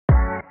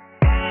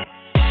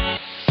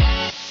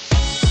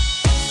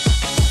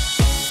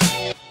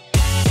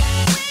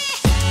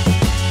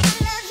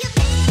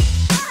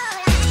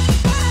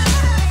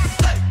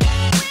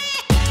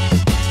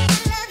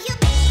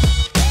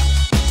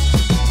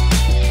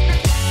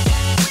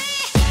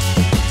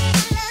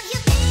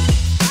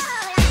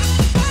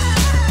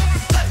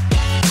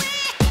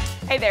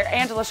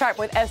Angella Sharpe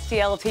with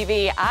STL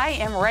TV. I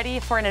am ready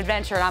for an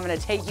adventure and I'm going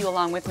to take you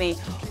along with me.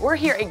 We're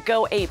here at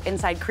Go Ape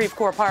inside Creve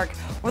Coeur Park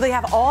where they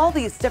have all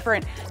these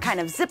different kind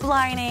of zip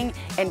lining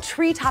and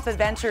treetop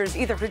adventures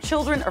either for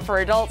children or for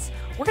adults.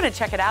 We're going to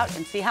check it out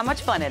and see how much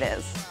fun it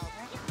is.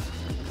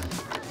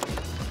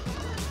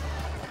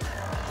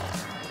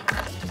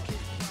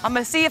 I'm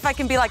going to see if I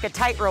can be like a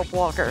tightrope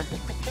walker.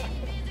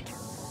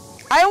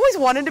 I always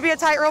wanted to be a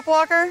tightrope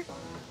walker,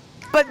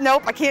 but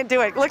nope, I can't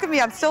do it. Look at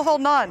me, I'm still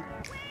holding on.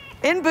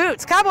 In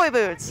boots, cowboy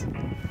boots.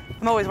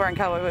 I'm always wearing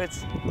cowboy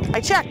boots.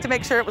 I checked to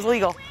make sure it was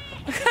legal.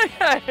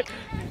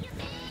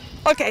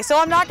 Okay, so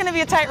I'm not gonna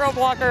be a tightrope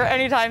walker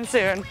anytime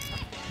soon.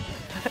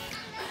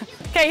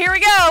 Okay, here we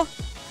go.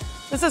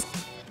 This is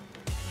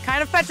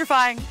kind of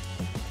petrifying.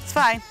 It's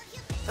fine.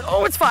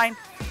 Oh, it's fine.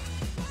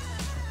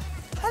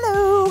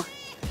 Hello.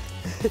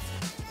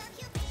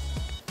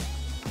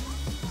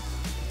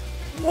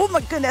 Oh my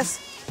goodness.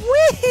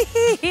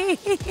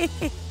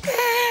 Whee!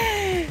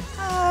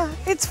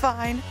 It's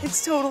fine.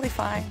 It's totally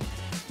fine.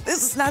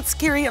 This is not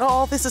scary at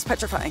all. This is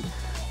petrifying.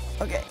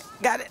 Okay,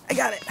 got it. I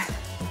got it.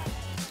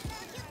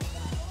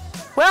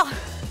 Well,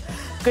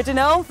 good to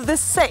know that this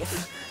is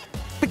safe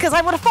because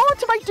I would have fallen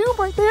to my doom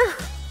right there.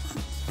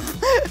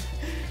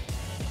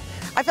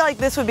 I feel like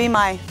this would be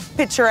my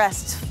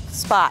picturesque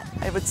spot.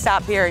 I would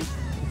stop here and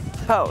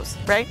pose,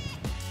 right?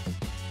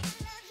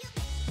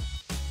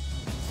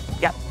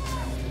 Yep.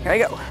 Here I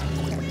go.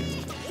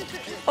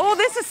 Oh,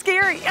 this is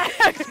scary.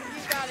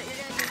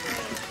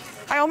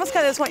 I almost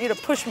kind of just want you to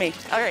push me.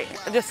 All right,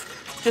 just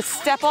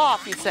step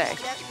off, you say.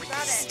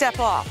 Step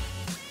off.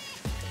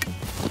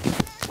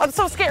 I'm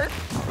so scared.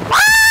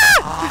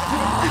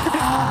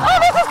 Ah! Oh,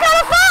 this is kind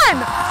of fun.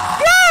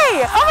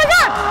 Yay! Oh my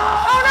God.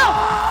 Oh no.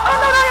 Oh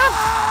no,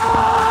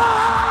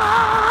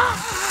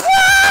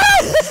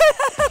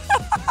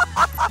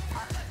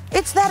 no.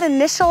 It's that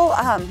initial,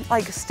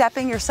 like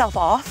stepping yourself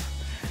off.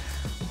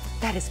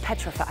 That is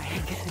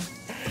petrifying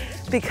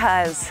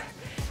because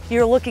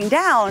you're looking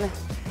down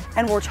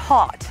and we're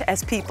taught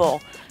as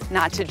people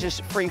not to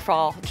just free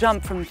fall,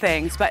 jump from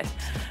things, but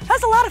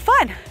that's a lot of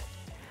fun.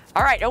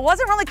 All right, it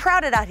wasn't really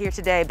crowded out here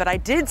today, but I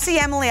did see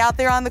Emily out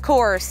there on the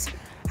course.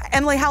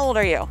 Emily, how old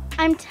are you?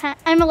 I'm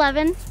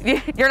 11.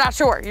 You're not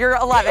sure, you're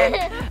 11.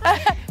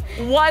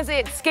 Was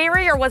it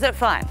scary or was it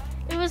fun?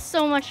 It was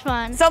so much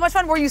fun. So much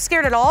fun, were you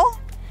scared at all?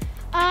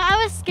 I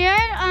was scared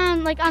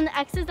like on the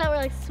X's that were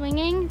like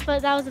swinging,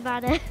 but that was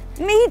about it.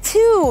 Me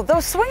too.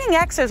 Those swinging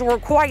X's were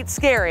quite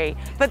scary,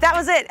 but that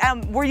was it.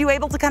 Were you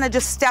able to kind of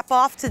just step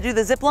off to do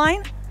the zip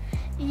line?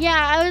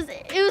 Yeah,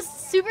 it was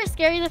super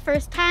scary the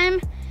first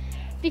time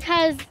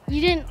because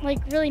you didn't like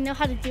really know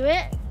how to do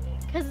it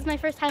because it's my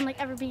first time like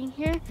ever being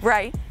here.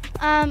 Right.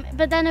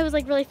 But then it was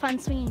like really fun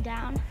swinging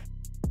down.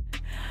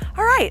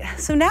 All right,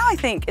 so now I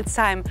think it's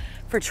time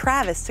for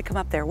Travis to come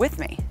up there with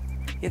me.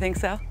 You think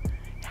so?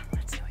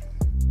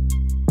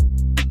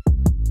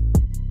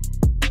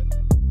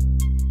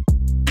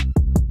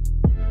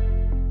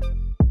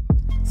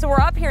 So we're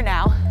up here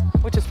now,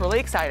 which is really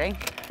exciting.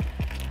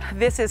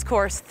 This is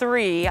course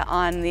 3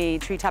 on the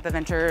Treetop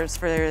Adventures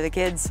for the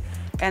kids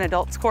and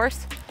adults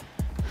course.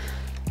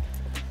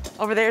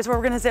 Over there is where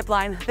we're gonna zip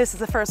line. This is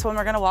the first one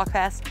we're gonna walk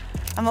past.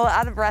 I'm a little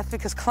out of breath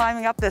because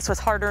climbing up this was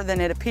harder than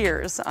it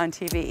appears on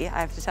TV, I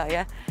have to tell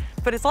you.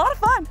 But it's a lot of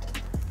fun.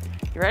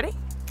 You ready?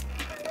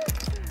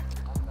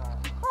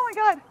 Oh my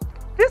God,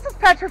 this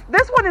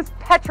one is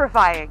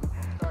petrifying.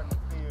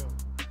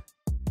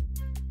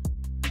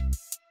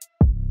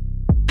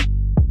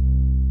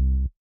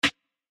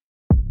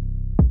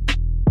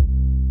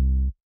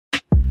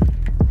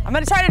 I'm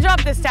gonna try to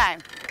jump this time.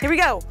 Here we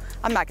go.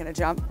 I'm not gonna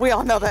jump. We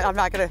all know that I'm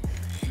not gonna.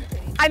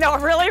 I know,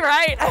 really,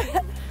 right?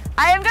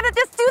 I am gonna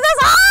just do this.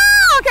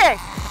 Oh, okay.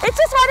 It's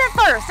just right at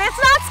first. It's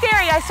not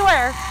scary, I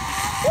swear.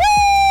 Whee!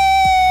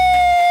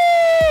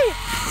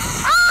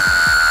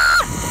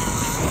 Ah!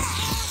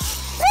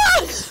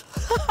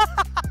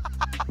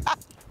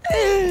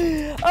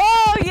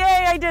 Oh,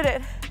 yay, I did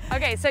it.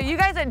 Okay, so you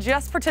guys had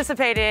just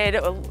participated,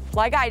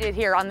 like I did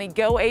here, on the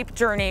Go Ape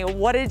journey.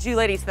 What did you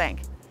ladies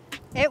think?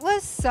 It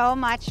was so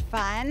much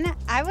fun.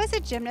 I was a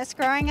gymnast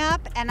growing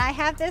up and I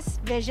have this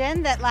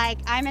vision that like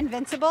I'm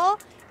invincible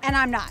and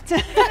I'm not.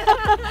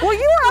 Well,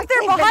 you were up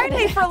there behind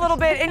me for a little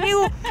bit and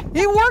you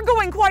were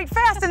going quite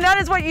fast and that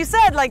is what you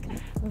said. Like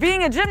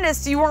being a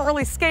gymnast, you weren't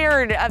really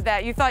scared of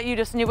that. You thought you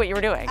just knew what you were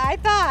doing. I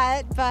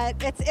thought,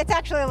 but it's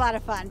actually a lot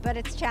of fun, but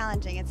it's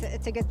challenging.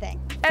 It's a good thing.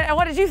 And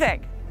what did you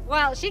think?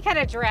 Well, she kind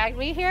of dragged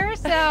me here,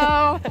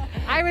 so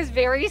I was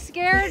very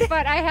scared,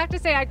 but I have to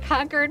say I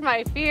conquered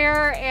my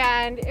fear,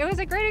 and it was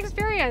a great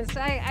experience.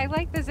 I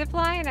liked the zip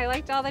line, I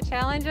liked all the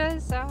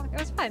challenges, so it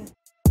was fun.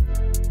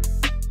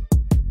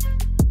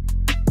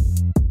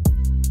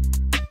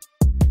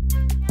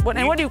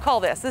 What do you call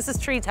this? This is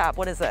Treetop.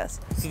 What is this?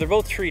 So they're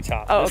both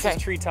Treetop. Oh, this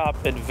is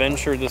Treetop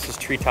Adventure, this is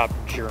Treetop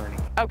Journey.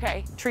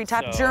 Okay,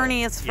 Treetop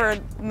Journey is for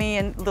me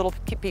and little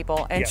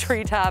people, and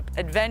Treetop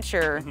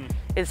Adventure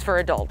is for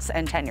adults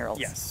and 10-year-olds.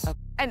 Yes. Okay.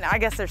 And I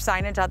guess there's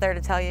signage out there to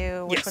tell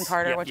you which one's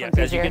harder, which one's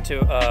As easier. you get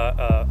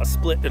to a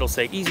split, it'll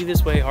say easy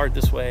this way, hard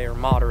this way, or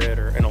moderate,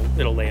 or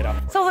it'll lay it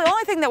out. So the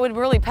only thing that would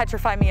really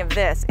petrify me of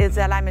this is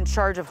that I'm in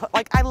charge of,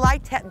 like, I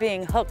liked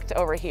being hooked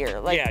over here.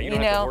 Like, Yeah, you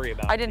don't have to worry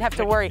about it. I didn't have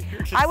to worry.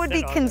 You're just I would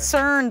be set on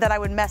concerned that I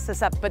would mess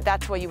this up, but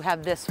that's why you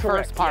have this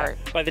first part.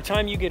 Yeah. By the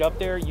time you get up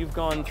there, you've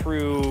gone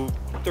through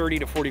 30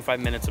 to 45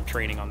 minutes of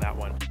training on that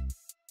one.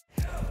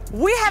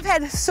 We have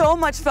had so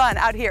much fun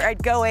out here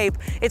at Go Ape.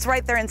 It's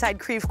right there inside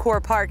Creve Coeur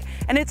Park,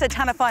 and it's a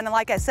ton of fun. And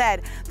like I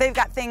said, they've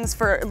got things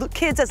for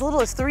kids as little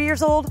as 3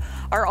 years old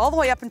or all the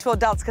way up into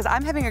adults, because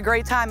I'm having a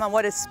great time on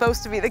what is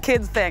supposed to be the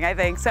kids thing, I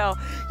think. So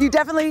you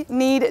definitely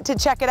need to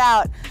check it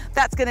out.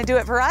 That's gonna do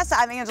it for us.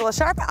 I'm Angella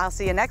Sharpe. I'll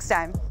see you next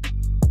time.